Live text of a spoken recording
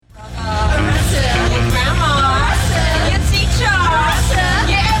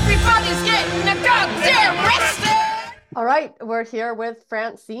right, we're here with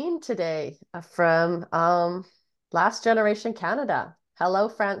Francine today from Last Generation Canada. Hello,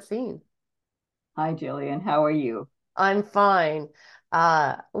 Francine. Hi, Jillian. How are you? I'm fine.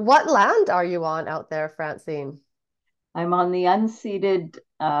 What land are you on out there, Francine? I'm on the unceded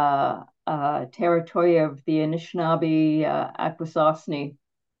territory of the Anishinaabe Akwesasne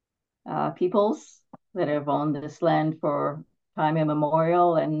peoples that have owned this land for time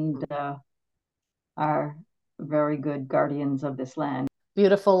immemorial and are very good guardians of this land.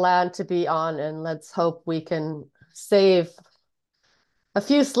 Beautiful land to be on, and let's hope we can save a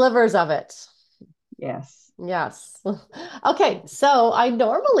few slivers of it. Yes. Yes. Okay, so I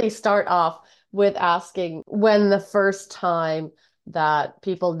normally start off with asking when the first time that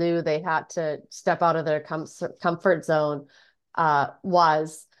people knew they had to step out of their comfort zone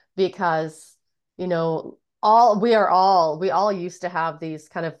was because, you know, we all used to have these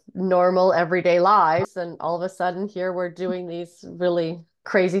kind of normal everyday lives, and all of a sudden here we're doing these really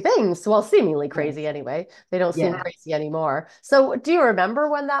crazy things. Well, seemingly crazy Yes. anyway. They don't seem Yeah. crazy anymore. So, do you remember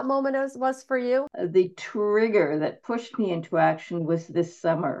when that moment was for you? The trigger that pushed me into action was this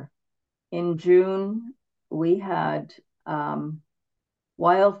summer. In June, we had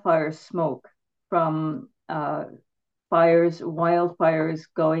wildfire smoke from wildfires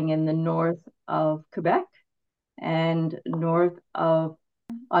going in the north of Quebec and north of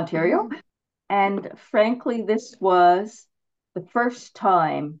Ontario. Mhm. And frankly, this was the first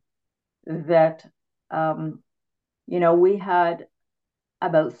time that, um, we had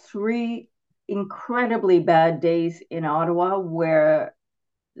about three incredibly bad days in Ottawa where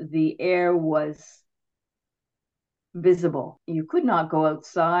the air was visible. You could not go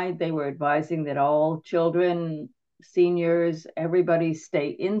outside. They were advising that all children, seniors, everybody stay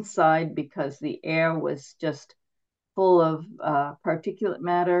inside because the air was just full of particulate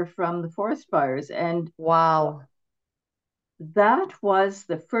matter from the forest fires. And Wow. that was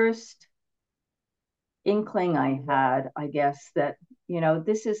the first inkling I had, I guess, that,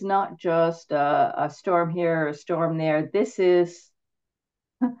 this is not just a storm here or a storm there. This is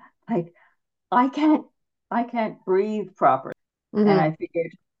like, I can't, I can't breathe properly. And Hmm. I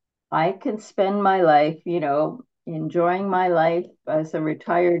figured I can spend my life, enjoying my life as a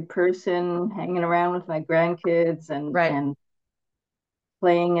retired person, hanging around with my grandkids Right. and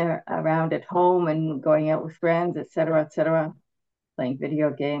playing around at home and going out with friends, et cetera, playing video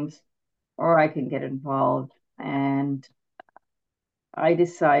games, or I can get involved. And I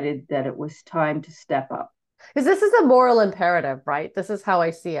decided that it was time to step up. Because this is a moral imperative, right? This is how I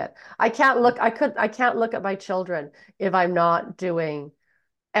see it. I can't look at my children if I'm not doing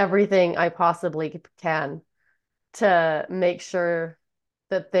everything I possibly can to make sure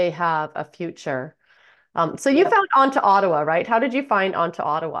that they have a future. So you Yep. found Onto Ottawa, right? How did you find Onto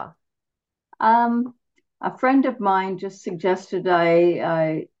Ottawa? Um, a friend of mine just suggested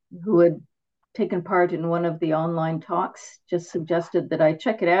who had taken part in one of the online talks, just suggested that I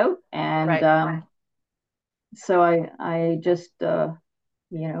check it out. And Right. so I just,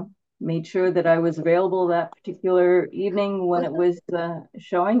 made sure that I was available that particular evening when it was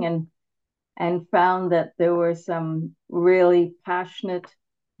showing and found that there were some really passionate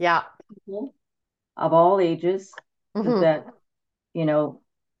Yeah. people of all ages Hmm. that, you know,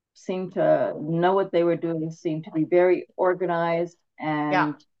 seemed to know what they were doing, seemed to be very organized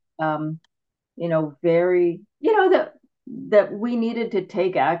Yeah. and, um, very, that we needed to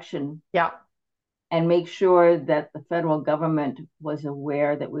take action Yeah. and make sure that the federal government was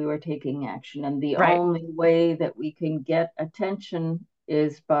aware that we were taking action. And the Right. only way that we can get attention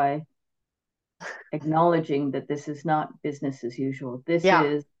is by acknowledging that this is not business as usual. This Yeah.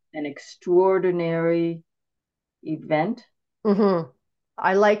 is an extraordinary event. Hmm.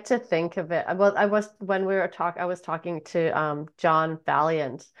 I like to think of it. Well, I was when we were I was talking to John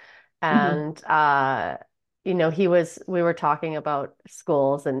Valiant, Mhm. and we were talking about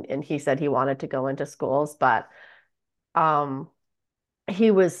schools, and he said he wanted to go into schools, but um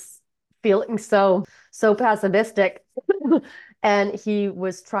he was feeling so pessimistic, and he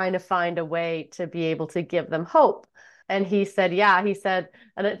was trying to find a way to be able to give them hope. And he said, yeah, he said,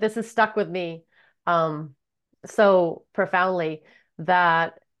 and this has stuck with me um so profoundly,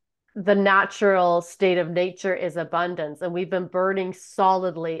 that the natural state of nature is abundance, and we've been burning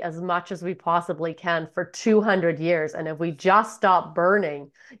solidly as much as we possibly can for 200 years. And if we just stop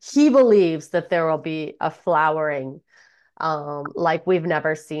burning, he believes that there will be a flowering like we've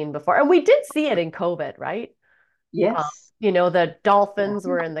never seen before. And we did see it in COVID, right? Um, Yes. the Yeah. dolphins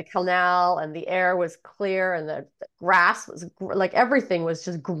were in the canal, and the air was clear, and the grass was like everything was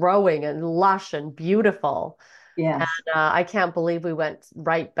just growing and lush and beautiful. And Yes. I can't believe we went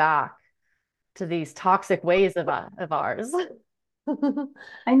right back. to these toxic ways of ours.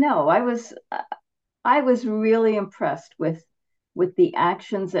 I know. I was really impressed with the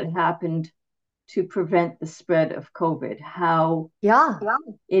actions that happened to prevent the spread of COVID. How Yeah,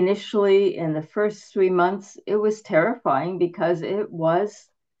 initially in the first 3 months, it was terrifying because it was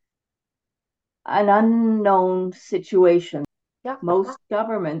an unknown situation. yeah, Most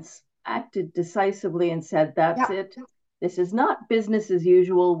governments acted decisively and said, that's yeah, it. This is not business as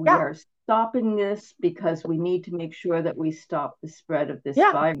usual. We yeah, are stopping this because we need to make sure that we stop the spread of this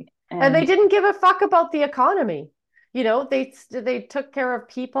yeah. virus. And they And didn't give a fuck about the economy. They took care of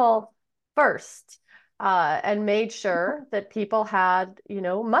people first, and made sure that people had,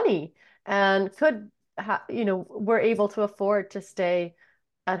 money and were able to afford to stay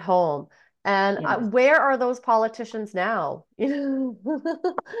at home. And yes, where are those politicians now? I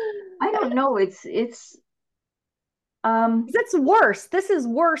don't know. It's worse. This is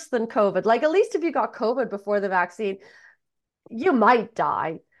worse than COVID. Like, at least if you got COVID before the vaccine, you might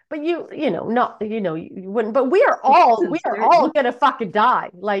die, but not, you wouldn't. But it we isn't are all certain. gonna fucking die.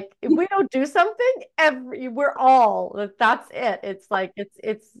 Like, if we don't do something, we're all, that's it. It's like,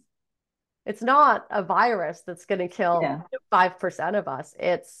 it's not a virus that's gonna kill Yeah. 5% of us.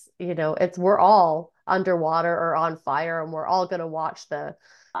 We're all underwater or on fire, and we're all gonna watch the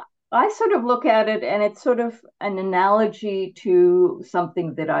I sort of look at it, and it's sort of an analogy to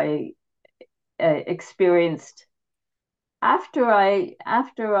something that I experienced after I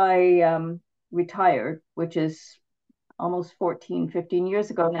retired, which is almost 14, 15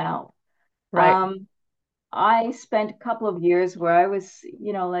 years ago now. right, Um, I spent a couple of years where I was,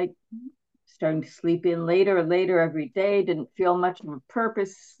 like starting to sleep in later and later every day, didn't feel much of a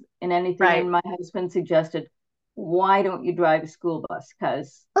purpose in anything. right. And my husband suggested, why don't you drive a school bus?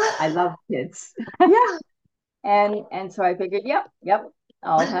 Because I love kids. Yeah, And so I figured, yep,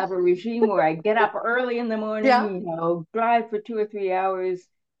 I'll have a regime where I get up early in the yeah, morning, drive for 2 or 3 hours,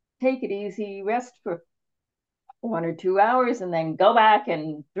 take it easy, rest for 1 or 2 hours, and then go back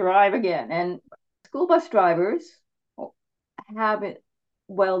and drive again. And school bus drivers have it,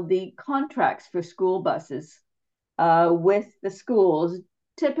 well, the contracts for school buses with the schools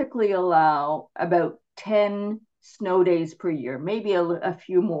typically allow about 10 snow days per year, maybe a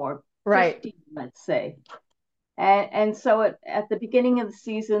few more, right, 15, let's say. And so at the beginning of the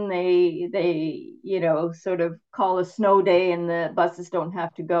season, they sort of call a snow day, and the buses don't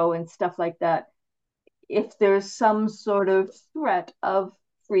have to go and stuff like that if there's some sort of threat of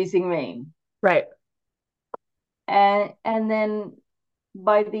freezing rain. right, And then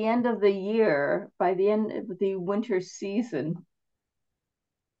by the end of the year, by the end of the winter season,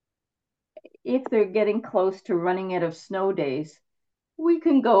 if they're getting close to running out of snow days, we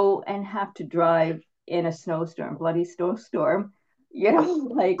can go and have to drive in a snowstorm, bloody snowstorm,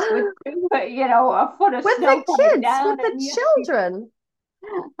 like with a foot of with the snow coming kids, with down, the and children.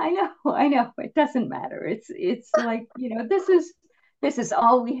 I know, it doesn't matter. It's like, this is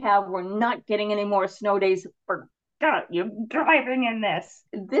all we have. We're not getting any more snow days. For God, you're driving in this.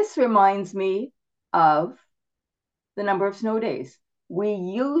 This reminds me of the number of snow days. We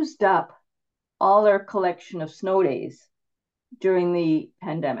used up all our collection of snow days during the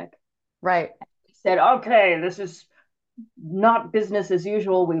pandemic. Right. We said, okay, this is not business as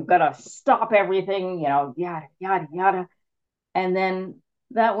usual. We've got to stop everything, yada, yada, yada. And then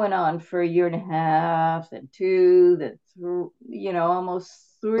that went on for a year and a half, then two, then almost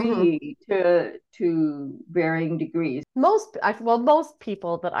Mhm. three, to varying degrees. Most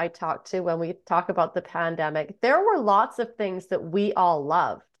people that I talk to when we talk about the pandemic, there were lots of things that we all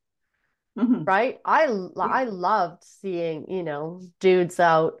loved, Mm-hmm. right? I loved seeing, dudes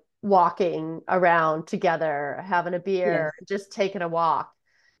out walking around together, having a beer, Yes, just taking a walk,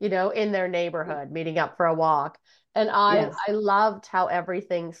 in their neighborhood, meeting up for a walk. And I yes. I loved how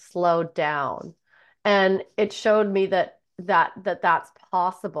everything slowed down. And it showed me that's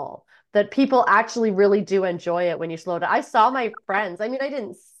possible. That people actually really do enjoy it when you slow down. I saw my friends. I mean, I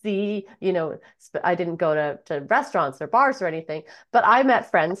didn't see, I didn't go to restaurants or bars or anything, but I met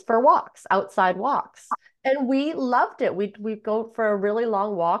friends for walks, outside walks. And we loved it. We'd go for a really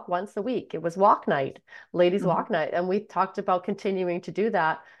long walk once a week. It was walk night, ladies' Mm-hmm. walk night. And we talked about continuing to do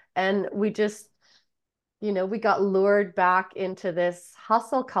that. And we just, we got lured back into this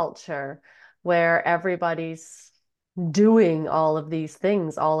hustle culture where everybody's doing all of these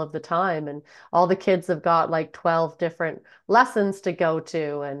things all of the time, and all the kids have got like 12 different lessons to go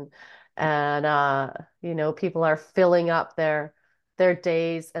to, and people are filling up their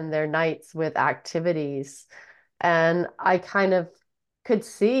days and their nights with activities. And I kind of could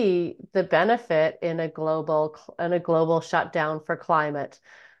see the benefit in a global shutdown for climate,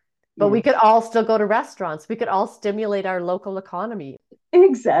 but we could Yes. all still go to restaurants. We could all stimulate our local economy,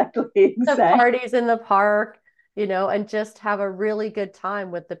 Exactly. have Exactly. parties in the park, and just have a really good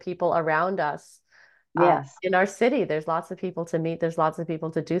time with the people around us. Yes. In our city, there's lots of people to meet, there's lots of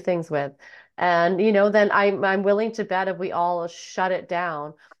people to do things with. And, then I'm willing to bet if we all shut it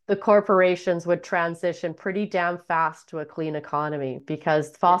down, the corporations would transition pretty damn fast to a clean economy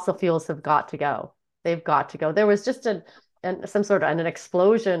because fossil fuels have got to go. They've got to go. There was just some sort of an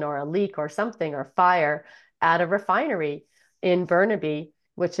explosion or a leak or something or fire at a refinery in Burnaby,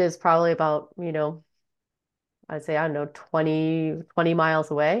 which is probably about, I'd say, I don't know, 20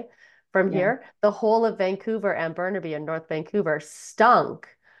 miles away from Yeah. here. The whole of Vancouver and Burnaby and North Vancouver stunk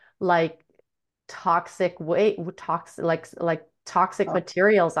like toxic Oh,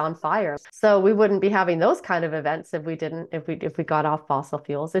 materials on fire. So we wouldn't be having those kind of events if we got off fossil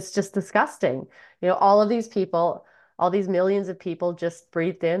fuels. It's just disgusting. All of these people, all these millions of people just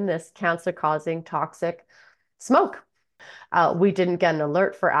breathed in this cancer-causing toxic smoke. We didn't get an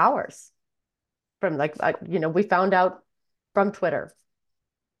alert for hours from we found out from Twitter.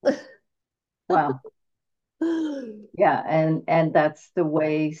 wow. Yeah, and that's the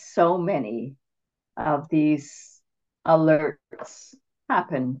way so many of these alerts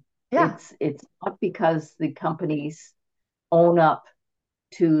happen. Yeah, It's not because the companies own up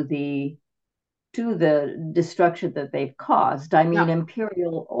to the destruction that they've caused. I mean, yeah,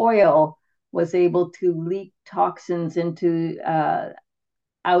 Imperial Oil was able to leak toxins into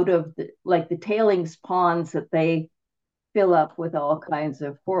out of the tailings ponds that they fill up with all kinds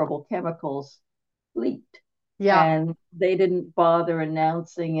of horrible chemicals leaked. yeah. And they didn't bother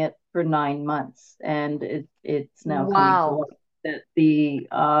announcing it for 9 months. And it's now coming to Wow. light that the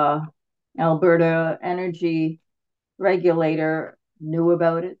Alberta energy regulator knew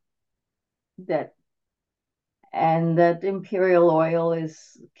about it, that and that Imperial Oil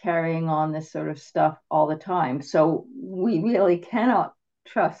is carrying on this sort of stuff all the time. So we really cannot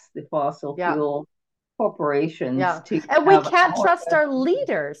trust the fossil Yeah. fuel corporations Yeah. to And we have can't our trust best our interests.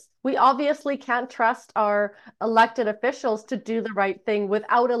 leaders. We obviously can't trust our elected officials to do the right thing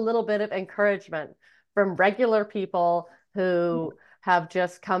without a little bit of encouragement from regular people who have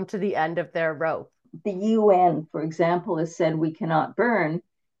just come to the end of their rope. The UN, for example, has said we cannot burn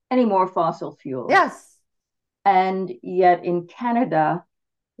any more fossil fuels. Yes. And yet in Canada,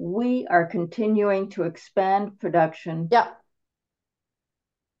 we are continuing to expand production Yeah.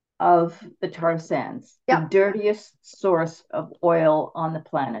 of the tar sands, the Yeah. dirtiest source of oil on the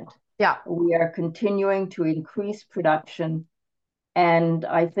planet. Yeah. We are continuing to increase production. And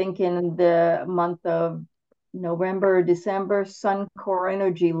I think in the month of November or December, Suncor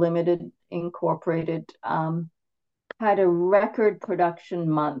Energy Limited Incorporated had a record production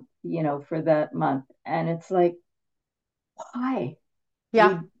month, for that month. And it's like, why?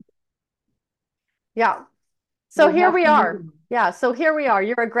 Yeah. We Yeah. So we here have we to are. move. Yeah. So here we are.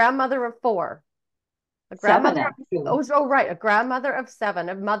 You're a grandmother of four, a Seven, grandmother of, actually. oh, right. A grandmother of seven,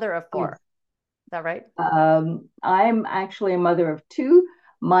 a mother of four. Yes. Is that right? I'm actually a mother of two.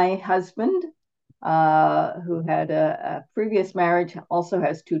 My husband, who had a previous marriage, also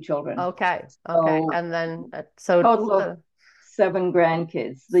has two children. Okay. Okay. So And then, so total of seven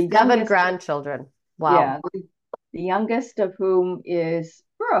grandkids. The seven youngest, grandchildren. Wow. yeah, the youngest of whom is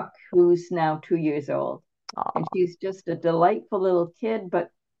Brooke, who's now 2 years old. And Aw. she's just a delightful little kid. But,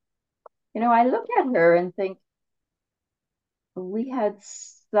 I look at her and think we had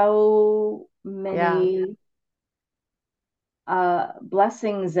so Yeah. many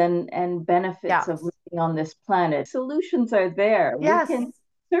blessings and benefits Yeah. of living on this planet. Solutions are there. We Yes. can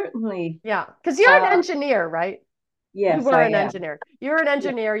certainly, Yeah. Because you're an uh, engineer, right? You yes, were I an am. engineer. You're an Yeah.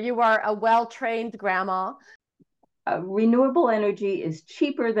 engineer. You are a well-trained grandma. Renewable energy is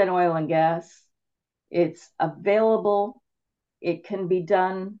cheaper than oil and gas. It's available. It can be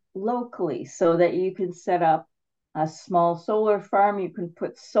done locally so that you can set up a small solar farm. You can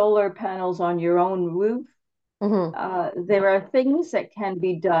put solar panels on your own roof. Hmm. There are things that can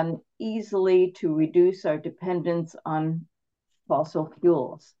be done easily to reduce our dependence on fossil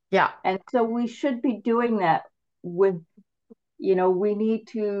fuels. Yeah. And so we should be doing that with, we need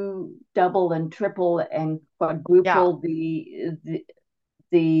to double and triple and Yeah. quadruple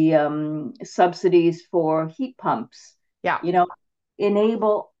the subsidies for heat pumps, Yeah. you know,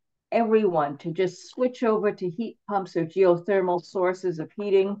 enable everyone to just switch over to heat pumps or geothermal sources of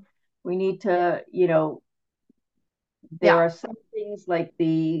heating. We need to, there Yeah. are some things like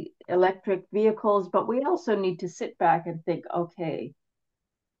the electric vehicles, but we also need to sit back and think, okay,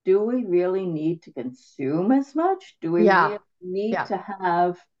 do we really need to consume as much? Do we Yeah. really need Yeah. to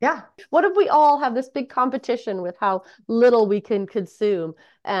have, Yeah. What if we all have this big competition with how little we can consume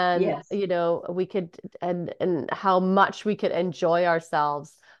and yes, we could and how much we could enjoy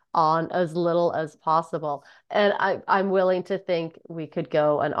ourselves on as little as possible. And I'm willing to think we could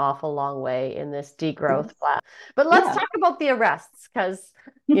go an awful long way in this degrowth yes, plan. But let's yeah, talk about the arrests because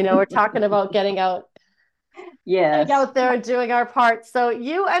we're talking about getting yes. out there and doing our part. So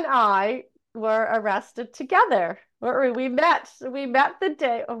you and I were arrested together. We met the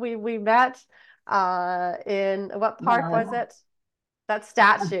day we met in what park was Uh, it? That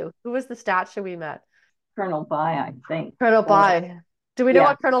statue. Who was the statue we met? Colonel By, I think, Colonel or By. Do we know yeah,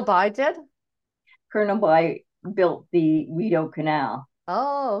 what Colonel By did? Colonel By built the Rideau Canal,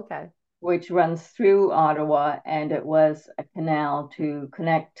 Oh, okay. which runs through Ottawa, and it was a canal to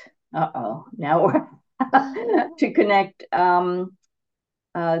connect. Uh-oh, now to connect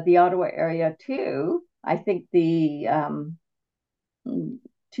the Ottawa area to, I think, the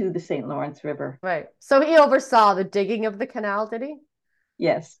to the St. Lawrence River. Right. So he oversaw the digging of the canal, did he?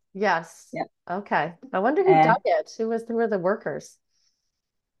 Yes, Yes. yeah. Okay. I wonder who dug And it. Who were the workers?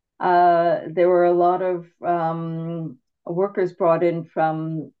 there were a lot of workers brought in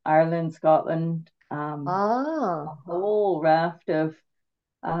from Ireland, Scotland, a Ah, whole raft of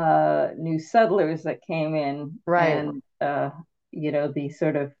new settlers that came in, right, and the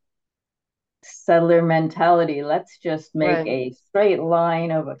sort of settler mentality. Let's just make right. a straight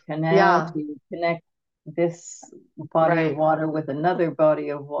line of a canal Yeah, to connect this body of right. water with another body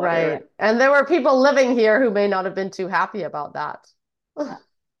of water. Right. And there were people living here who may not have been too happy about that. And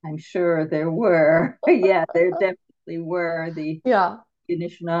I'm sure there were, yeah, there definitely were the Yeah.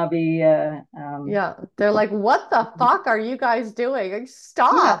 Anishinaabe. Yeah. They're like, what the fuck are you guys doing? Like, Yeah,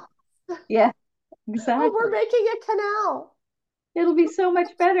 stop. yeah, Oh, we're exactly. making a canal. It'll be so much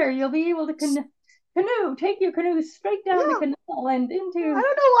better. You'll be able to canoe, take your canoe straight down the Yeah. canal and I into. don't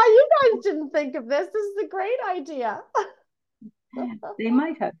know why you guys didn't think of this. This is a great idea. They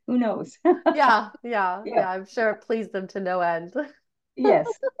might have. Who knows? Yeah. Yeah. Yeah. Yeah. I'm sure it pleased them to no end. Yes.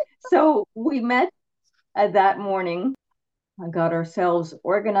 So we met that morning. I got ourselves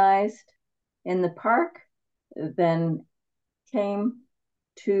organized in the park, then came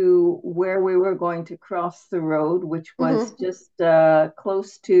to where we were going to cross the road, which was Hmm. just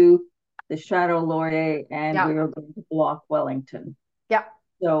close to the Chateau Laurier, and Yeah. we were going to block Wellington. Yeah.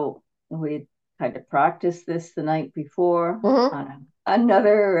 So we kind of practiced this the night before Hmm. on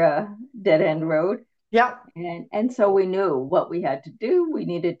another dead end road. Yeah. And so we knew what we had to do. We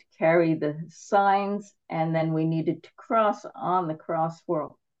needed to carry the signs, and then we needed to cross on the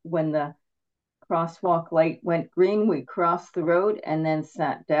crosswalk. When the crosswalk light went green, we crossed the road and then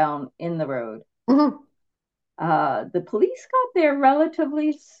sat down in the road. Hmm. The police got there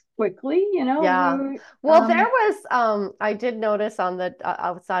relatively quickly. We Yeah. were, Well, there was I did notice on the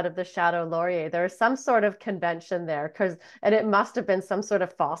outside of the Chateau Laurier, there was some sort of convention there because and it must have been some sort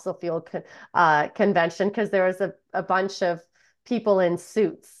of fossil fuel convention because there was a bunch of people in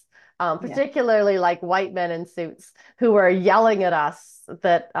suits, yeah, particularly like white men in suits who were yelling at us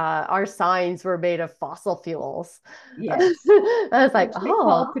that our signs were made of fossil fuels. yes, I was like, which they oh,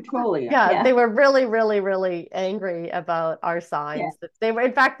 call petroleum. yeah, Yeah, they were really, really, really angry about our yeah, signs. They were,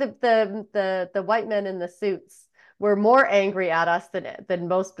 in fact, the white men in the suits were more angry at us than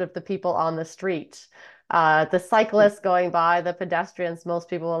most of the people on the street. The cyclists going by, the pedestrians, most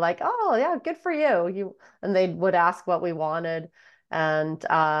people were like, "Oh, yeah, good for you." And they would ask what we wanted, and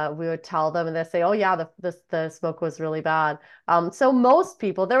we would tell them, and they say, "Oh, yeah, the smoke was really bad." So most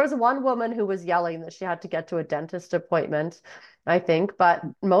people, there was one woman who was yelling that she had to get to a dentist appointment, I think, but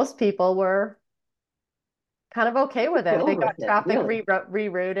most people were kind of okay pretty with it. They chill got with it, traffic really.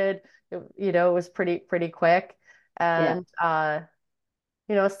 rerouted. It was pretty quick. Yeah,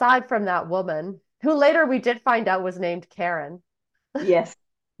 And aside from that woman, who later we did find out was named Karen, yes,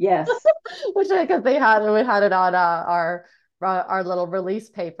 yes, which because we had it on our little release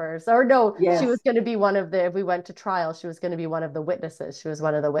papers. Or no, she was yes, going to be one of the if we went to trial, she was going to be one of the witnesses. She was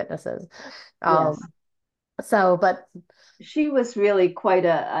one of the witnesses. yes. Um, but She was really quite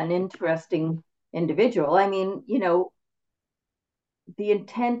an interesting individual. I mean, the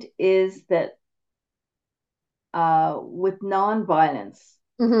intent is that with nonviolence,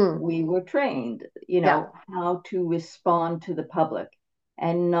 mhm, we were trained, yeah, how to respond to the public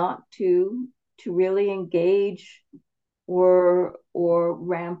and not to really engage or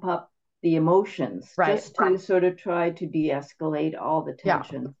ramp up the emotions, right. just to sort of try to de-escalate all the Yeah.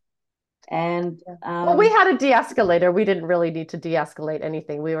 tension. And Yeah. Well, we had a de-escalator. We didn't really need to de-escalate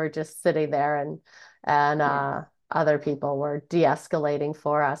anything. We were just sitting there and yeah, other people were de-escalating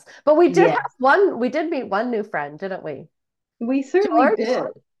for us. But we did yeah, have one, we did meet one new friend, didn't we? We certainly George? did.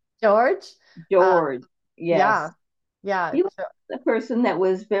 George? Uh, George, yes. yeah, yeah. He was a person that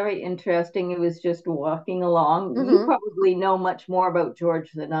was very interesting. He was just walking along. You Mm-hmm. probably know much more about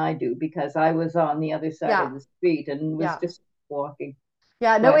George than I do because I was on the other side Yeah, of the street and was yeah. just walking.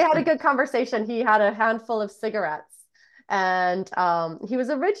 Yeah, no, we But had a good conversation. He had a handful of cigarettes, and he was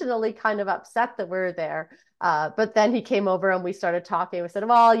originally kind of upset that we were there. But then he came over and we started talking. We said,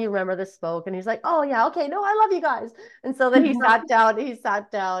 "Well, you remember the smoke?" And he's like, "Oh yeah, okay, no, I love you guys." And so then he sat down. He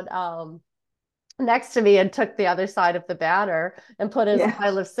sat down next to me and took the other side of the banner and put his yeah,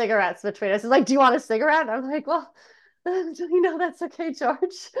 pile of cigarettes between us. He's like, "Do you want a cigarette?" And I'm like, "Well, that's okay,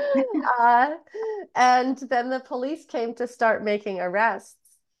 George." Uh, and then the police came to start making arrests,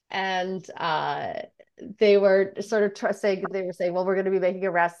 and they were sort of saying they were saying, "Well, we're going to be making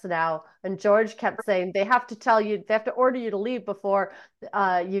arrests now." And George kept saying, "They have to tell you, they have to order you to leave before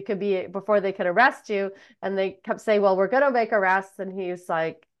you can be before they can arrest you." And they kept saying, "Well, we're going to make arrests," and he's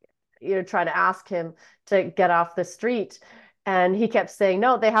like, trying to ask him to get off the street. And he kept saying,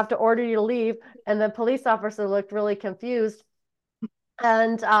 "No, they have to order you to leave." And the police officer looked really confused.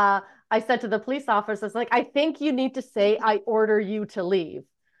 And I said to the police officer, "Like, I think you need to say, 'I order you to leave.'"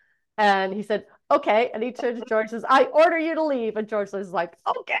 And he said, "Okay." And he turned to George and says, "I order you to leave." And George was like,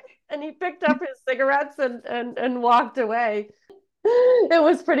 "Okay." And he picked up his cigarettes and walked away. It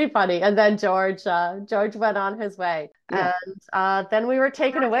was pretty funny. And then George went on his way. yeah, And then we were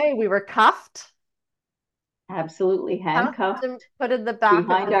taken away. We were absolutely cuffed handcuffed and put in the back of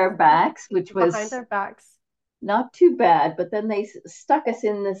behind the our backs, which behind was our backs, not too bad. But then they stuck us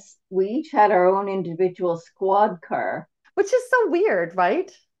in this. We each had our own individual squad car. which is so weird,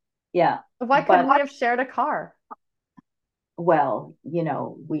 right? Yeah, Why couldn't but we have shared a car? well,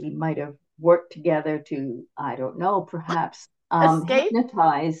 we might have worked together to, I don't know, perhaps Escape?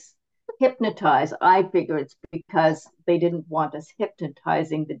 hypnotize. I figure it's because they didn't want us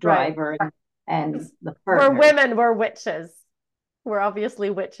hypnotizing the Right. driver and the We're partners. women, we're witches. We're obviously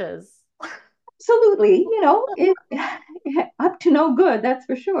witches. Absolutely, up to no good, that's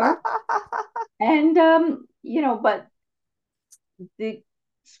for sure. And but the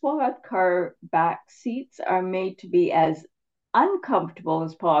squad car back seats are made to be as uncomfortable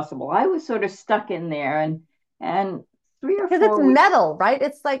as possible. I was sort of stuck in there, and three or Because it's four metal, right?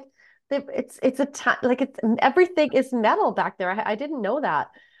 It's like it's like it's everything is metal back there. I didn't know that.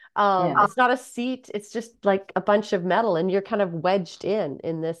 yeah, It's not a seat, it's just like a bunch of metal, and you're kind of wedged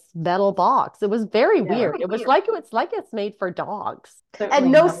in this metal box. It was very yeah, weird. It's made for dogs. And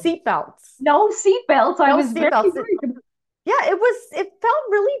certainly no no seat belts. no seat belts. I No was seat very belts. worried. Yeah, it felt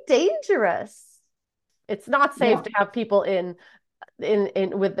really dangerous. It's not safe Yeah, to have people in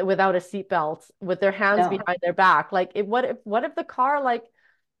without a seatbelt with their hands no, behind their back. Like, what if the car like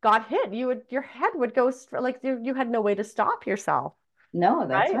got hit? Your head would go like you had no way to stop yourself, no,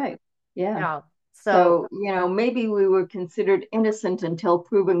 that's right? right. Yeah. Yeah. So, So, maybe we were considered innocent until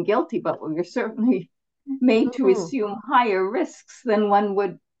proven guilty, but we were certainly made to mhm. assume higher risks than one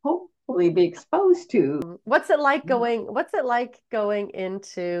would hopefully be exposed to. What's it like going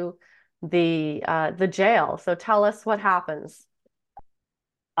into the jail? So tell us what happens.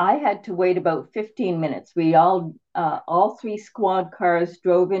 I had to wait about 15 minutes. We all three squad cars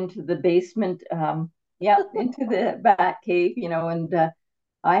drove into the basement, yeah, into the back cave, and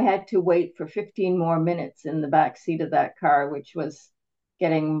I had to wait for 15 more minutes in the back seat of that car, which was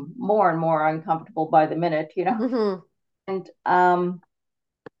getting more and more uncomfortable by the minute. Hmm. And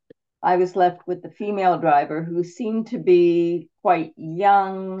I was left with the female driver who seemed to be quite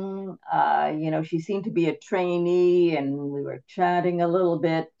young. She seemed to be a trainee, and we were chatting a little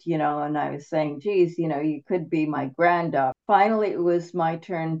bit, and I was saying, geez, you could be my granddaughter. Finally, it was my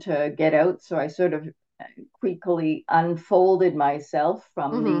turn to get out. So I sort of quickly unfolded myself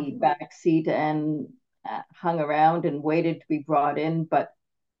from Hmm. the back seat and hung around and waited to be brought in. But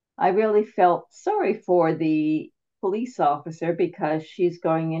I really felt sorry for the police officer because she's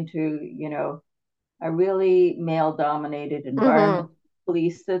going into a really male dominated environment. Hmm.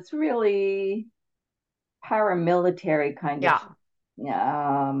 Police that's really paramilitary kind of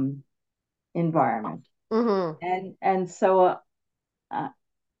Yeah. um, environment. Hmm. And so uh,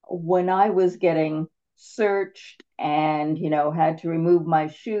 when I was getting searched and had to remove my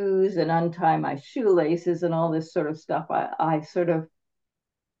shoes and untie my shoelaces and all this sort of stuff, I sort of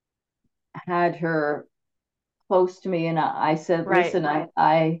had her close to me and I said, Right. listen,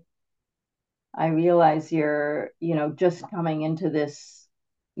 I realize you're just coming into this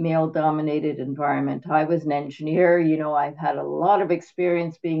male dominated environment. I was an engineer, I've had a lot of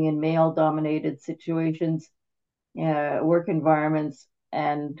experience being in male dominated situations, work environments,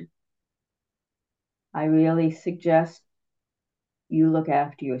 and I really suggest you look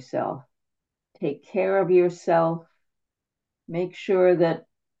after yourself. Take care of yourself. Make sure that,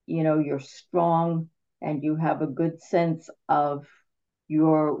 you're strong and you have a good sense of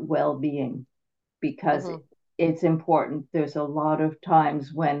your well-being because Hmm. it's important. There's a lot of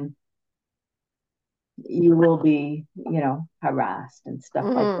times when you will be, harassed and stuff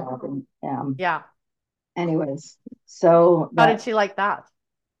like Hmm. that. And Yeah. anyways, so How did that she like that?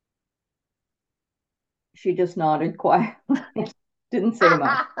 she just nodded quietly, didn't say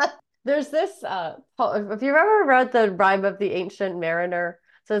much. There's this if you ever read the Rime of the Ancient Mariner,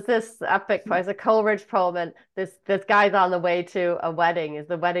 so it's this epic poem, it's a Coleridge poem, and this guy's on the way to a wedding, is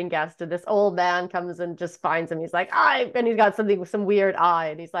the wedding guest, and this old man comes and just finds him. He's like, and he's got something with some weird eye,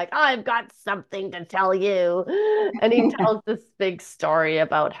 and he's like, I've got something to tell you. And he tells this big story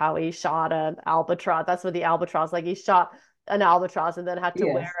about how he shot an albatross. That's what the albatross, like he shot an albatross and then had to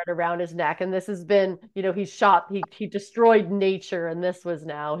wear Yes. it around his neck. And this has been, he destroyed nature, and this was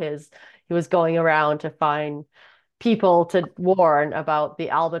now he was going around to find people to warn about the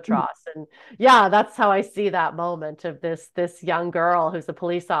albatross. And yeah, that's how I see that moment of this young girl who's a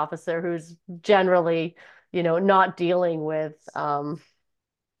police officer who's generally, not dealing with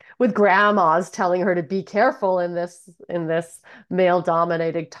grandmas telling her to be careful in this male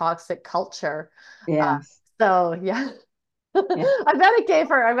dominated toxic culture. Uh, Yes. so yeah. Yeah. I bet it gave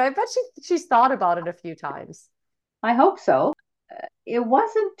her. I bet she's thought about it a few times. I hope so. It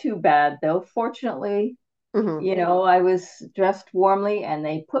wasn't too bad though. Fortunately, Hmm. I was dressed warmly and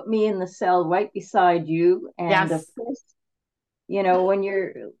they put me in the cell right beside you. And of Yes. course, when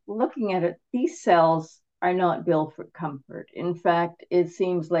you're looking at it, these cells are not built for comfort. In fact, it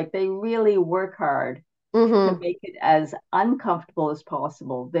seems like they really work hard to Hmm. make it as uncomfortable as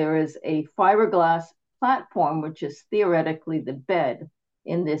possible. There is a fiberglass platform, which is theoretically the bed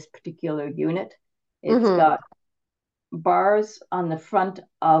in this particular unit. It's Hmm. got bars on the front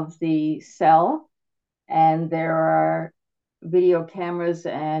of the cell, and there are video cameras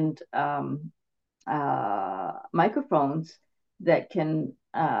and microphones that can,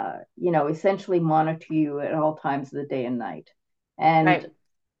 essentially monitor you at all times of the day and night. And, Right.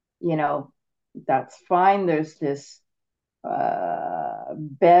 you know, that's fine. There's this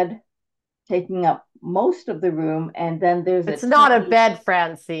bed taking up most of the room, and then there's a It's not a tiny, bed,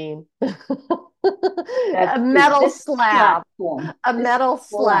 Francine. A that's true, metal this slab. platform, A this metal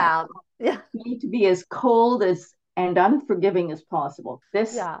flat slab. Yeah. need to be as cold as and unforgiving as possible.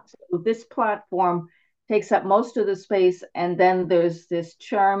 Yeah. This platform takes up most of the space, and then there's this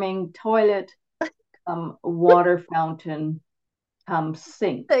charming toilet, water fountain,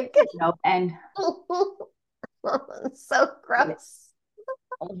 sink. Think. And So yeah, gross.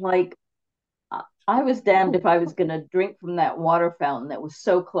 like I was damned if I was going to drink from that water fountain that was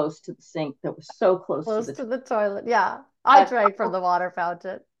so close to the sink, that was so close to Close the to toilet. the toilet. Yeah. I But drank from the water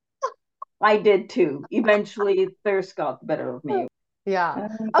fountain. I did too. Eventually, thirst got the better of me. Yeah.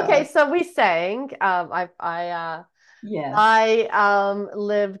 Oh Okay, God. so we sang. Yes. I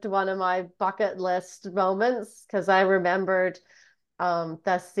lived one of my bucket list moments because I remembered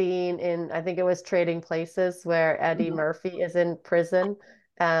the scene in, I think it was Trading Places, where Eddie Mhm. Murphy is in prison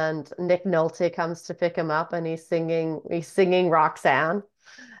and Nick Nolte comes to pick him up and he's singing Roxanne.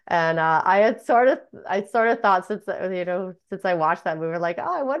 And I sort of thought, since I watched that movie, like,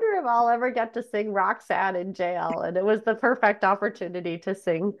 oh, I wonder if I'll ever get to sing Roxanne in jail. And it was the perfect opportunity to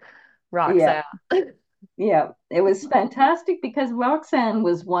sing Yeah. Roxanne. Yeah, it was fantastic because Roxanne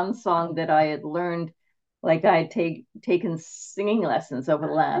was one song that I had learned, like I had taken singing lessons over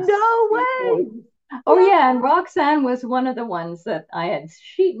the last No 3 or 4 years. way. Oh No. yeah, and Roxanne was one of the ones that I had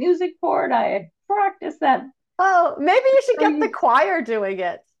sheet music for it. I had practiced that Oh, maybe you should for get the you. choir doing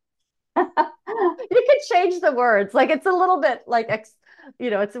it. You could change the words. Like it's a little bit like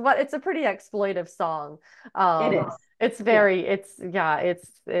it's a pretty exploitive song. It Um is. it's Yeah. very it's yeah, it's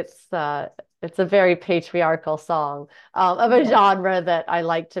a very patriarchal song of a Yeah. genre that I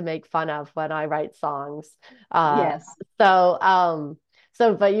like to make fun of when I write songs. Uh Yes.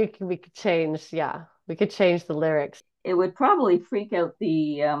 but we could change, yeah, we could change the lyrics. It would probably freak out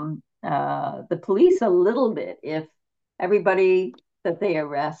the police a little bit if everybody that they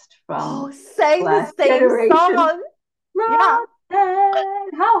arrest from Oh, sang the last same generation, song. Yeah.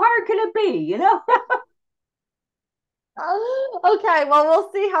 Roxanne, how hard can it be? Okay, well,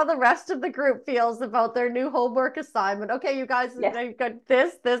 we'll see how the rest of the group feels about their new homework assignment. Okay, you guys, Yes, you've got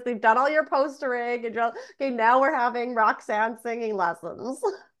this. They've done all your postering, and okay, now we're having Roxanne singing lessons.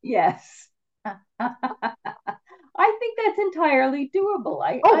 yes. I think that's entirely doable. Oh,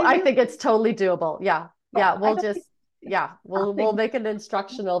 I I really, think it's totally doable. Yeah, yeah, yeah. I We'll don't just, think yeah, we'll something. make an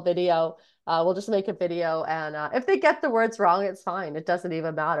instructional video We'll just make a video, and if they get the words wrong, it's fine. It doesn't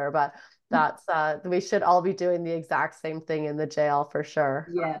even matter. But that's we should all be doing the exact same thing in the jail for sure.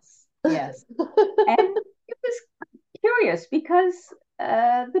 Yes, yes. And it was curious because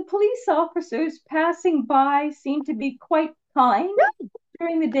the police officers passing by seemed to be quite kind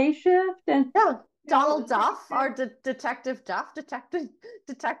during the day shift. And, Yeah. you know, Donald it was nice Duff, to, our Detective Duff,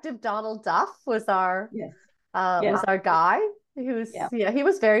 Detective Donald Duff yes, yeah, was our guy. He was yeah, yeah, he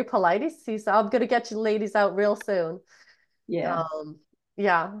was very polite. He's I'm gonna get you ladies out real soon. yes. Um,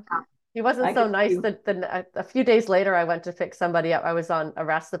 yeah. He wasn't I so could nice see, that then a few days later I went to pick somebody up. I was on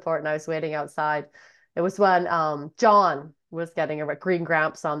arrest support and I was waiting outside. It was when John was getting a Green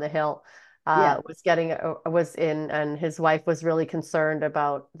Gramps on the Hill yeah. was in, and his wife was really concerned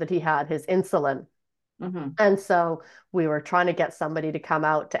about that he had his insulin. Hmm. And so we were trying to get somebody to come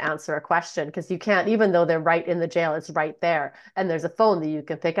out to answer a question because you can't, even though they're right in the jail, it's right there. And there's a phone that you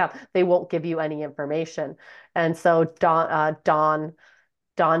can pick up. They won't give you any information. And so Don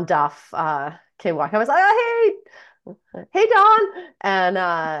Duff came walking. I was like, oh, hey, Don.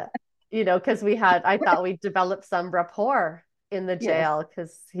 And, because I thought we developed some rapport in the Yes. jail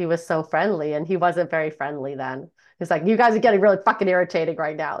because he was so friendly and he wasn't very friendly then. He's like, you guys are getting really fucking irritating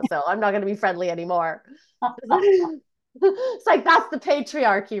right now. So I'm not going to be friendly anymore. It's like, that's the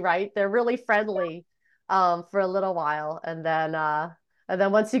patriarchy, right? They're really friendly for a little while. And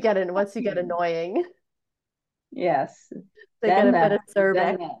then once you get annoying, Yes. they get Then a bit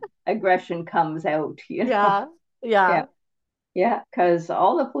acerbic. the aggression comes out, you know. Yeah. Yeah. Yeah. Yeah, because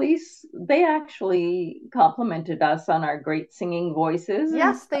all the police, they actually complimented us on our great singing voices and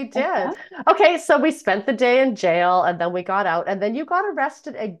Yes, stuff they like did. that. Okay, so we spent the day in jail and then we got out and then you got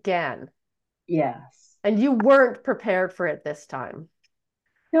arrested again. Yes. And you weren't prepared for it this time.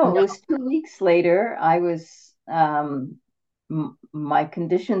 No, No. it was 2 weeks later. I was my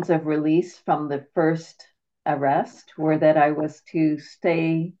conditions of release from the first arrest were that I was to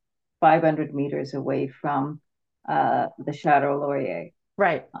stay 500 meters away from the Chateau Laurier.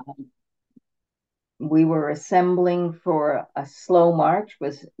 Right. We were assembling for a slow march,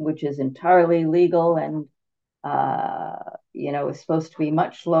 which is entirely legal and is supposed to be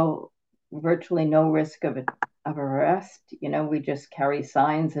much low, virtually no risk of arrest. We just carry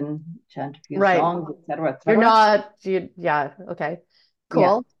signs and chant a few Right. songs, etc., You're etc. not you yeah, okay. Yeah,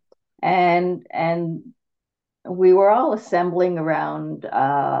 Cool. and we were all assembling around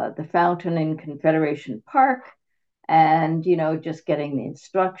the fountain in Confederation Park, and just getting the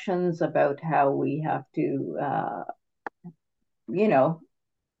instructions about how we have to, you know,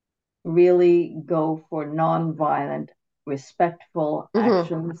 really go for nonviolent, respectful Hmm.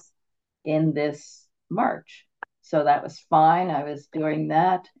 actions in this march. So that was fine. I was doing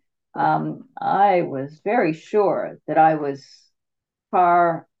that. I was very sure that I was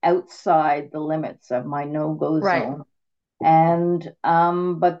far outside the limits of my no-go Right. zone. And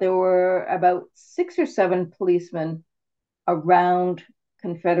but there were about 6 or 7 policemen around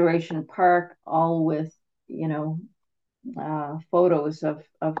Confederation Park, all with, you know, photos of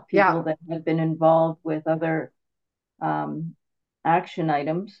Yeah. people that had been involved with other um, actions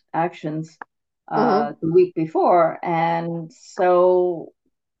Hmm. the week before. And so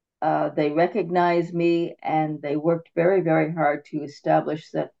they recognized me and they worked very, very hard to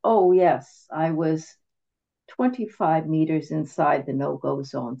establish that, oh, yes, I was 25 meters inside the no go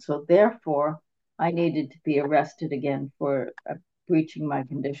zone. So therefore, I needed to be arrested again for breaching my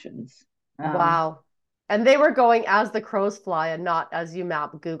conditions. Um, Wow. And they were going as the crows fly and not as you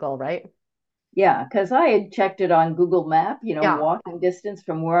map Google, right? Yeah, because I had checked it on Google Map, Yeah. walking distance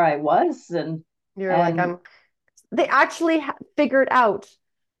from where I was, and You're like, and they actually figured out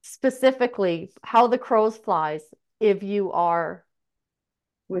specifically how the crows flies if you are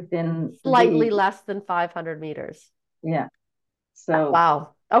within slightly the less than 500 meters. yeah. So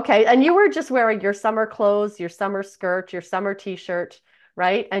Wow. Okay. And you were just wearing your summer clothes, your summer skirt, your summer t-shirt,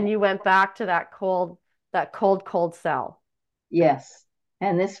 right? And you went back to cold cell. yes,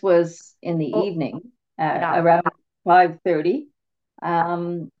 and this was in the Oh, evening, yeah. around 5:30,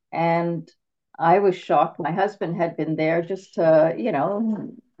 and I was shocked. My husband had been there just to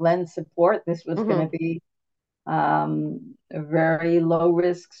lend support. This was going to Hmm. be a very low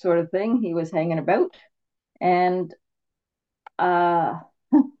risk sort of thing. He was hanging about, and uh,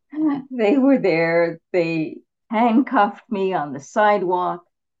 they were there. They handcuffed me on the sidewalk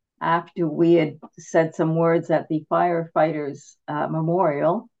after we had said some words at the firefighters'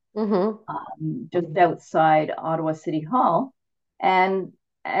 memorial, Hmm. just outside Ottawa City Hall, and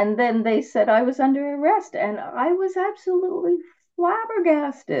and then they said I was under arrest, and I was absolutely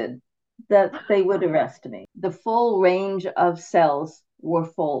flabbergasted that they would arrest me. The full range of cells were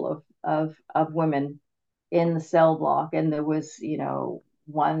full of women in the cell block, and there was,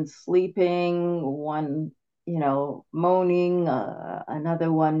 one sleeping, one, moaning,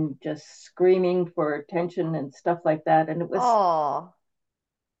 another one just screaming for attention and stuff like that. And it was, Oh,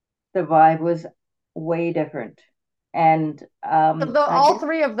 the vibe was way different. And so I all guess,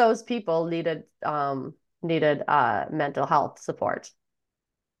 three of those people needed mental health support.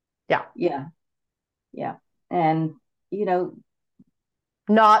 Yeah, yeah, yeah. And, you know,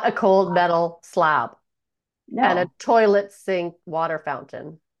 not a cold metal slab and a no, toilet sink water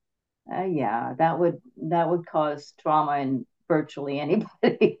fountain. yeah, that would cause trauma in virtually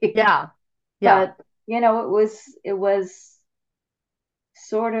anybody. Yeah, yeah, But, it was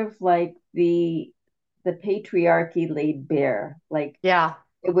sort of like the patriarchy laid bare. Like, yeah,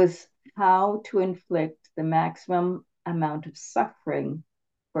 it was how to inflict the maximum amount of suffering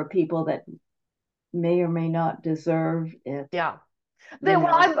for people that may or may not deserve it, yeah. you Well,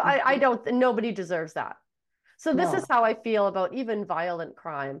 know. I don't. Nobody deserves that. So this is No. how I feel about even violent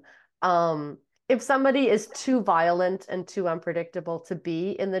crime. Um, if somebody is too violent and too unpredictable to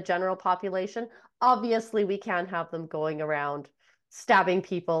be in the general population, obviously we can't have them going around stabbing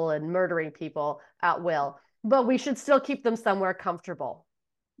people and murdering people at will. But we should still keep them somewhere comfortable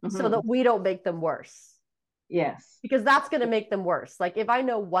so Hmm. that we don't make them worse. Yes. Because that's going to make them worse. Like if I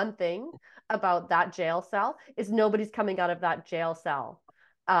know one thing about that jail cell is nobody's coming out of that jail cell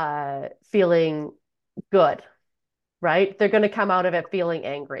feeling good, right? They're going to come out of it feeling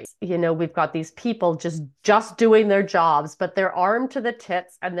angry. We've got these people just doing their jobs, but they're armed to the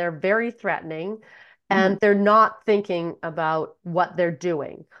tits and they're very threatening Hmm. and they're not thinking about what they're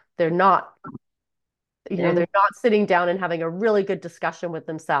doing. They're not, And they're not sitting down and having a really good discussion with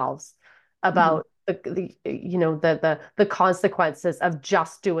themselves mhm. about the consequences of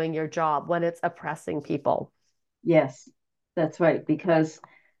just doing your job when it's oppressing people. Yes, that's right. Because,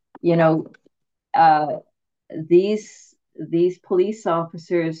 you know, uh, these police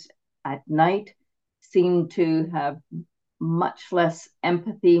officers at night seem to have much less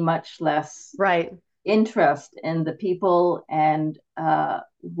empathy, much less Right. interest in the people, and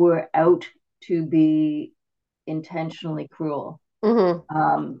were out to be intentionally cruel. Hmm.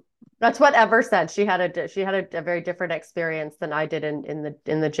 Um, That's what Ever said. She had a very different experience than I did in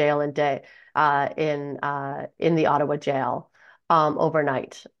the jail and day in the Ottawa jail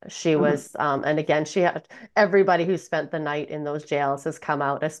overnight. She mhm. was and again she had everybody who spent the night in those jails has come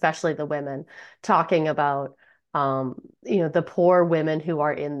out, especially the women, talking about the poor women who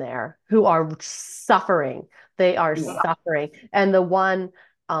are in there who are suffering. They are Yeah. suffering. And the one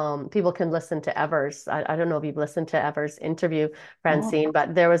people can listen to Evers. I don't know if you've listened to Evers' interview, Oh, Francine,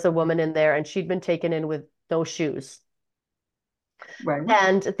 but there was a woman in there and she'd been taken in with no shoes. right.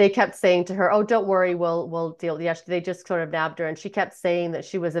 And they kept saying to her, "Oh, don't worry, we'll deal." Yeah, they just sort of nabbed her, and she kept saying that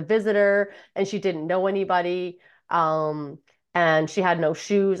she was a visitor and she didn't know anybody, um, and she had no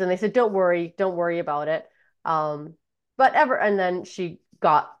shoes. And they said, don't worry about it." Um, and then she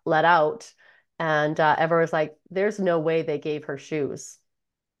got let out, and Ever was like, "There's no way they gave her shoes."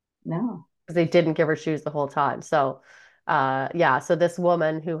 No. Because they didn't give her shoes the whole time. So, yeah. So this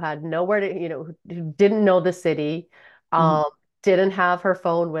woman who had nowhere to, who didn't know the city, Mhm. um, didn't have her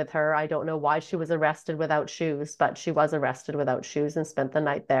phone with her. I don't know why she was arrested without shoes, but she was arrested without shoes and spent the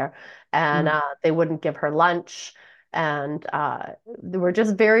night there. And Mhm. they wouldn't give her lunch, and they were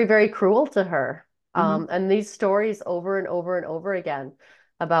just very, very cruel to her. Mhm. And these stories over and over and over again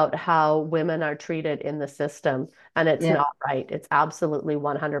about how women are treated in the system. And it's Yeah, not right. It's absolutely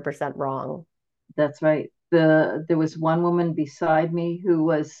 100% wrong. that's right. There was one woman beside me who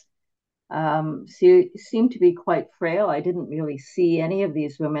was, she seemed to be quite frail. I didn't really see any of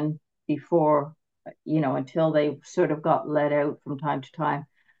these women before, until they sort of got let out from time to time.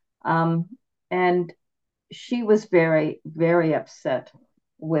 Um, and she was very, very upset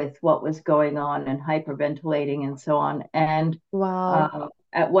with what was going on and hyperventilating and so on. And Wow.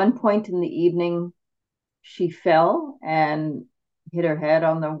 at one point in the evening, she fell and hit her head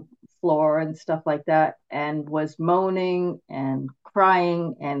on the floor and stuff like that, and was moaning and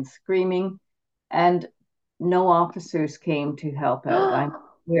crying and screaming. And no officers came to help out.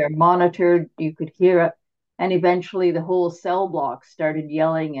 We were monitored, you could hear it. And eventually, the whole cell block started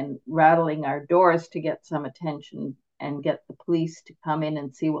yelling and rattling our doors to get some attention and get the police to come in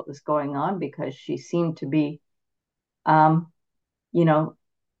and see what was going on, because she seemed to be, um, you know,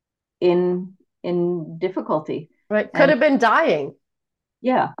 in difficulty. Right. Could And have been dying.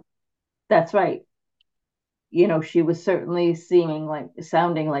 yeah, that's right. She was certainly sounding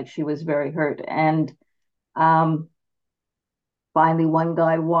like she was very hurt. And um, finally, one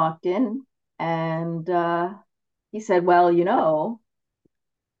guy walked in and he said, "Well,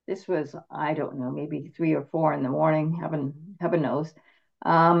 this was, I don't know, maybe 3 or 4 in the morning, heaven knows.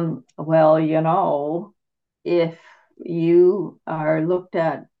 Well, if you are looked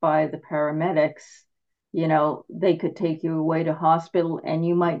at by the paramedics, they could take you away to hospital and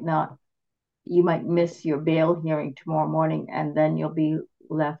you might miss your bail hearing tomorrow morning, and then you'll be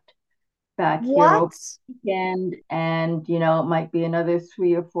left back here over What? the weekend. And, it might be another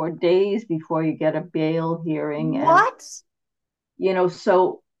 3 or 4 days before you get a bail hearing. And, What?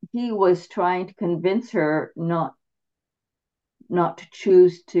 so he was trying to convince her not to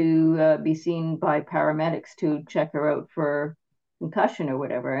choose to be seen by paramedics to check her out for concussion or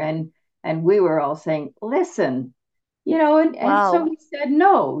whatever. And we were all saying, listen, and so Wow. he said,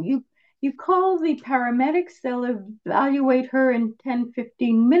 no, you call the paramedics, they'll evaluate her in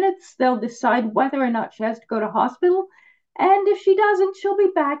 10-15 minutes, they'll decide whether or not she has to go to hospital. And if she doesn't, she'll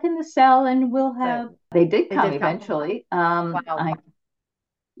be back in the cell and we'll Right. have, they did They come did come. eventually. Wow. I,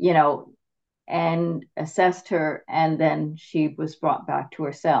 you know, and assessed her, and then she was brought back to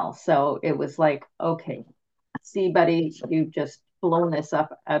her cell. So it was like, okay, see, buddy, you've just blown this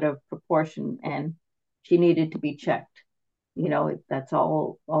up out of proportion, and she needed to be checked. That's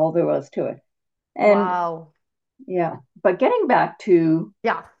all there was to it. And Wow. yeah, but getting back to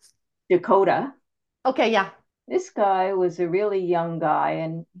Yeah. Dakota, Okay, yeah. this guy was a really young guy,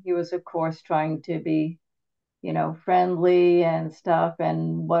 and he was, of course, trying to be friendly and stuff.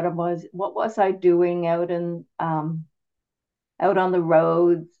 And what was I doing out on the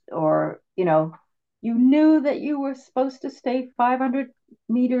roads? Or you knew that you were supposed to stay 500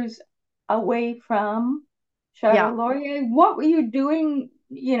 meters away from Chateau Yeah. Laurier. What were you doing,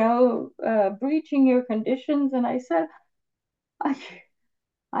 breaching your conditions? And I said, I,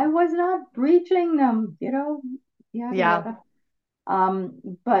 I was not breaching them, yada Yeah. yada.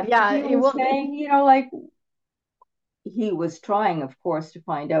 But Yeah. he It was will, saying, like, he was trying, of course, to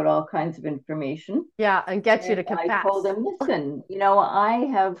find out all kinds of information. yeah, and get you And to I told confess. him, listen, I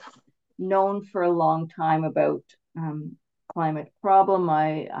have known for a long time about climate problem.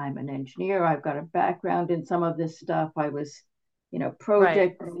 I'm an engineer. I've got a background in some of this stuff. I was, Right.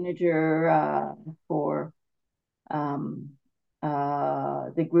 project manager for um,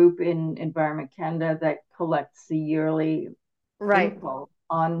 the group in Environment Canada that collects the yearly Right. info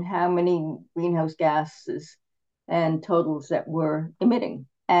on how many greenhouse gases and totals that we're emitting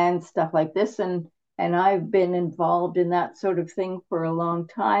and stuff like this. And I've been involved in that sort of thing for a long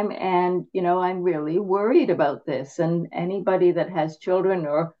time. And, I'm really worried about this. And anybody that has children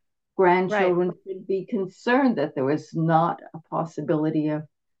or Right. grandchildren should be concerned that there is not a possibility of,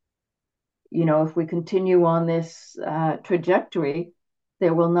 if we continue on this trajectory,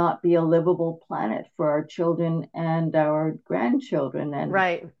 there will not be a livable planet for our children and our grandchildren. And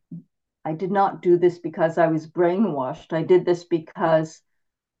Right. I did not do this because I was brainwashed. I did this because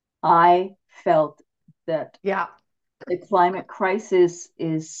I felt that Yeah. the climate crisis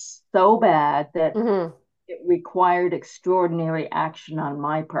is so bad that Hmm. it required extraordinary action on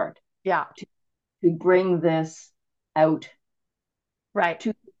my part Yeah. to, to bring this out Right. to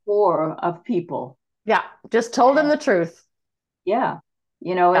the fore of people. Yeah. Just told him And the truth. yeah,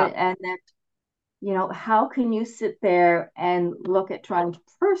 Yeah. and that, how can you sit there and look at trying to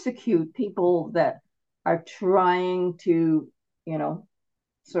persecute people that are trying to, you know,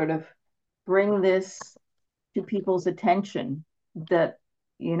 sort of bring this to people's attention, that,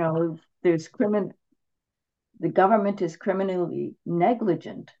 there's the government is criminally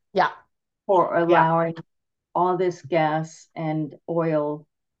negligent Yeah. for Yeah. allowing all this gas and oil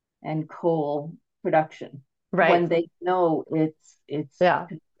and coal production Right. when they know it's Yeah.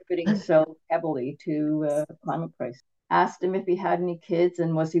 contributing so heavily to climate crisis. Asked him if he had any kids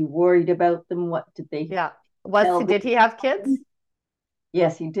and was he worried about them. What did they Yeah. tell Did he have kids? him?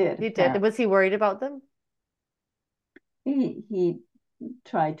 Yes, he did. He did. Apparently, Was he worried about them? he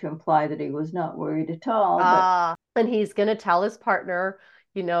tried to imply that he was not worried at all. But And he's going to tell his partner,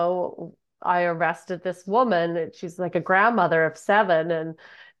 you know, I arrested this woman and she's like a grandmother of 7 yeah,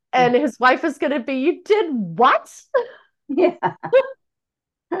 and his wife is going to be, you did what? yeah.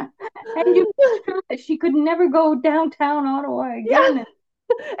 And you told her that she could never go downtown Ottawa Yeah. again.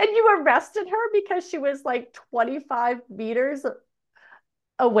 And you arrested her because she was like 25 meters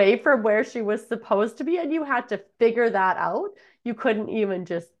away from where she was supposed to be, and you had to figure that out. You couldn't even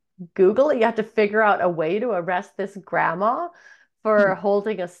just Google it. You had to figure out a way to arrest this grandma for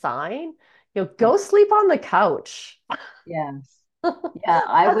holding a sign. Yeah. Go sleep on the couch. Yes. Yeah,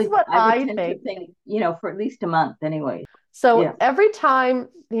 I That's would what I would I tend to think. think, for at least a month anyway. So Yeah. every time,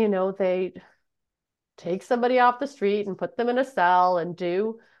 they take somebody off the street and put them in a cell and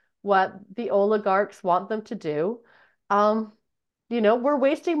do what the oligarchs want them to do, um, we're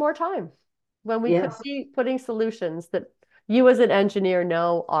wasting more time when we could Yes. be putting solutions that you as an engineer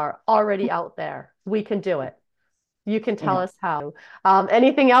know are already out there. We can do it. You can tell Yeah. us how.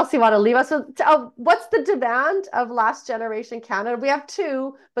 Anything else you want to leave us with? What's the demand of last generation Canada? We have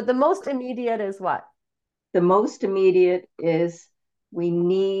two, but the most immediate is what? The most immediate is we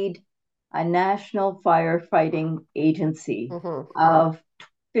need a national firefighting agency Hmm. of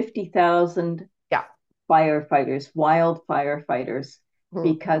 50,000 Yeah. firefighters, wild firefighters, Hmm.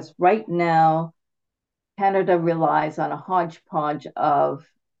 because right now Canada relies on a hodgepodge of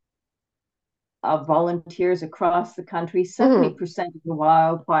volunteers across the country. Hmm. 70% of the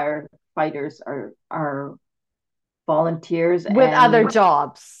wildfire fighters are volunteers, With other and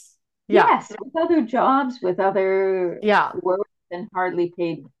jobs. Yeah. yes, with other jobs, with other Yeah. work, and hardly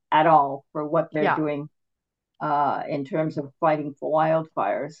paid at all for what they're Yeah. doing in terms of fighting for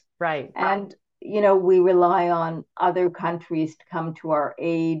wildfires. Right. And, we rely on other countries to come to our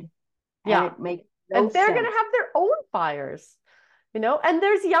aid, and Yeah. it makes no And they're going to sense. have their own fires, and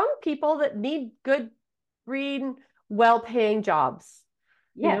there's young people that need good, green, well-paying jobs.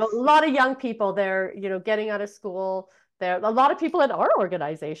 A Yes, lot of young people, they're, getting out of school. There, a lot of people in our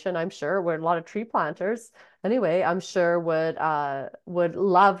organization, I'm sure, we're a lot of tree planters. Anyway, I'm sure would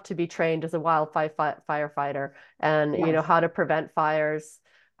love to be trained as a firefighter and yes, how to prevent fires,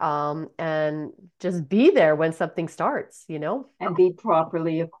 and just be there when something starts. and be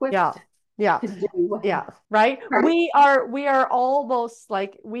properly Yeah. equipped Yeah. to do. Yeah, right. We are almost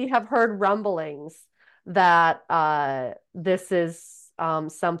like we have heard rumblings that this is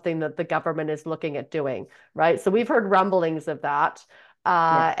something that the government is looking at doing, right? So we've heard rumblings of that.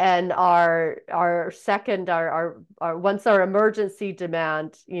 Yes, And our second our once our emergency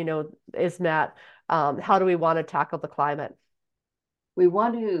demand, is met, how do we want to tackle the climate? we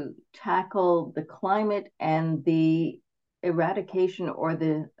want to tackle the climate and the eradication or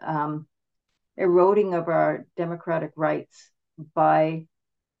the eroding of our democratic rights by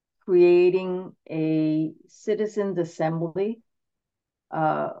creating a citizens' assembly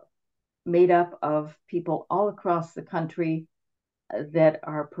uh, made up of people all across the country that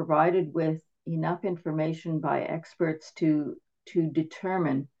are provided with enough information by experts to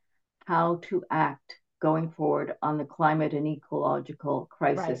determine how to act going forward on the climate and ecological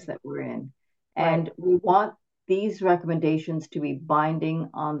Right, crisis that we're in. right. And we want these recommendations to be binding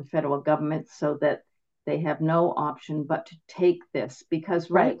on the federal government so that they have no option but to take this, because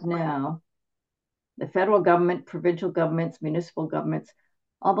Right. right now the federal government, provincial governments, municipal governments,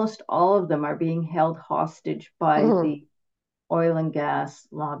 almost all of them are being held hostage by Mhm. the oil and gas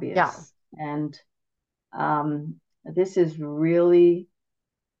Yeah. lobbyists. And this is really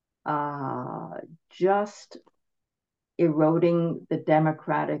uh, just eroding the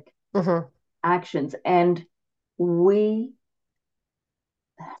democratic Hmm. actions. And we,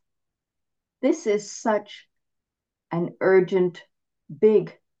 this is such an urgent,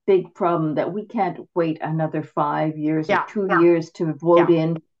 big, big problem that we can't wait another 5 years or Yeah. 2 years to vote Yeah.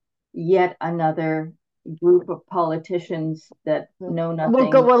 in yet another group of politicians that know nothing.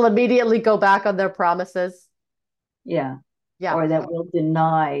 We'll immediately go back on their promises. Yeah. Yeah. Or that will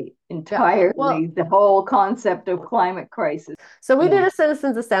deny Yeah. Well, entirely the whole concept of climate crisis. so we need Yeah. a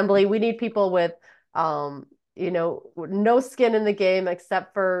citizens assembly. We need people with, no skin in the game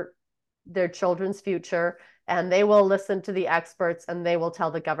except for their children's future. And they will listen to the experts and they will tell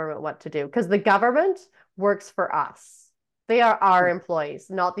the government what to do because the government works for us. They are our employees,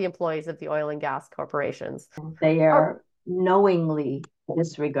 not the employees of the oil and gas corporations. They Oh, are knowingly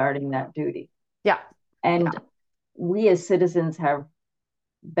disregarding that duty. yeah. Yeah. And we as citizens have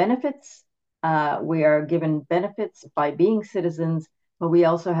benefits. We are given benefits by being citizens, but we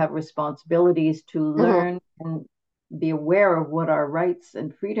also have responsibilities to Mhm. learn and be aware of what our rights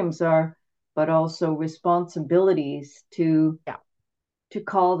and freedoms are, but also responsibilities Yeah. to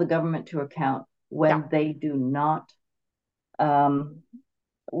call the government to account Yeah. when they do not, um,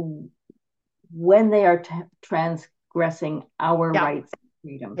 when they are transgressing our Yeah. rights and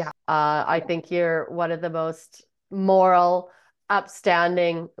Yeah. freedoms. I think you're one of the most moral,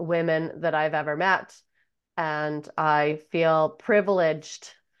 upstanding women that I've ever met. And I feel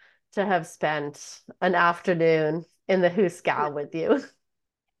privileged to have spent an afternoon in the Hooskow with you.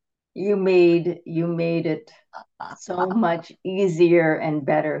 You made it so much easier and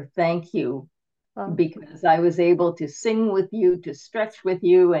better. Thank you, Oh, because I was able to sing with you, to stretch with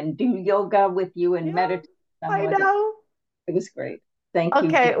you, and do yoga with you and yeah, meditate I somewhat. It, know. it was great. Thank you.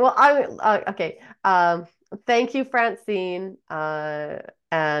 Okay, well, okay. Thank you, Francine.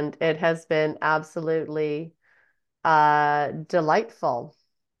 And it has been absolutely delightful.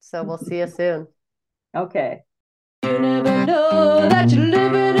 So we'll see you soon. Okay. You never know that you're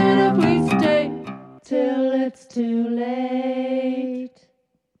living in a police state till it's too late.